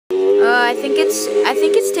I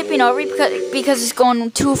think it's tipping over because it's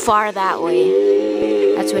going too far that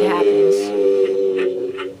way. That's what happens.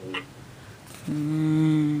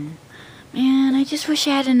 Man, I just wish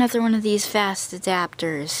I had another one of these fast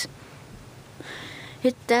adapters.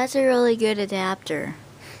 That's a really good adapter.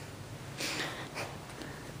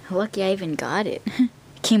 Lucky I even got it. It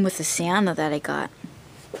came with the Santa that I got.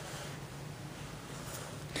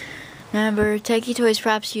 Remember, Techie Toys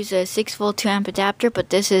Props use a 6-volt 2-amp adapter, but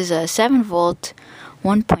this is a 7-volt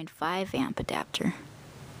 1.5 amp adapter.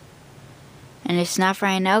 And it's not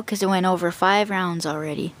frying out because it went over 5 rounds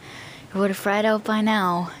already. It would have fried out by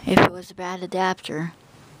now if it was a bad adapter.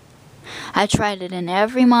 I tried it in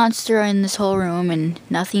every monster in this whole room and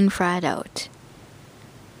nothing fried out.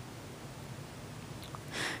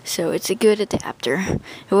 So it's a good adapter.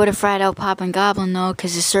 It would have fried out Pop and Goblin though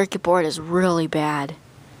because the circuit board is really bad.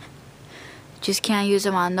 Just can't use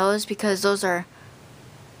them on those because those are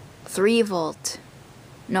 3-volt.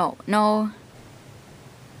 No.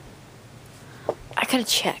 I gotta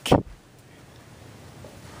check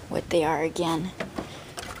what they are again.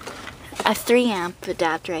 A 3-amp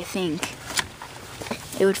adapter, I think.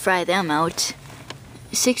 It would fry them out.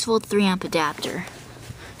 6-volt 3-amp adapter.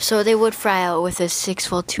 So they would fry out with a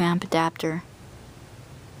 6-volt 2-amp adapter.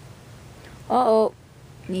 Uh-oh.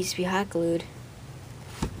 Needs to be hot glued.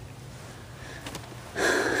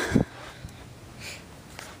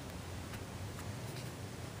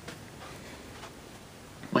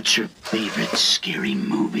 What's your favorite scary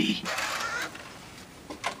movie?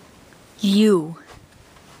 You.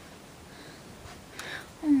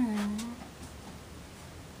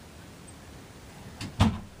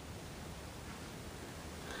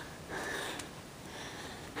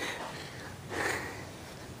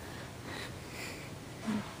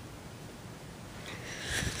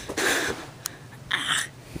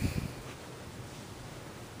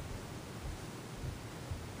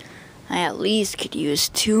 I at least could use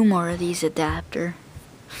 2 more of these adapter.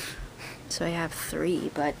 So I have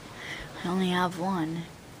 3, but I only have 1.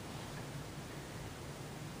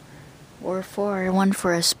 Or 4, 1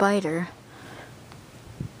 for a spider.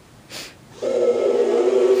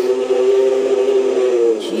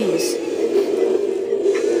 Jeez.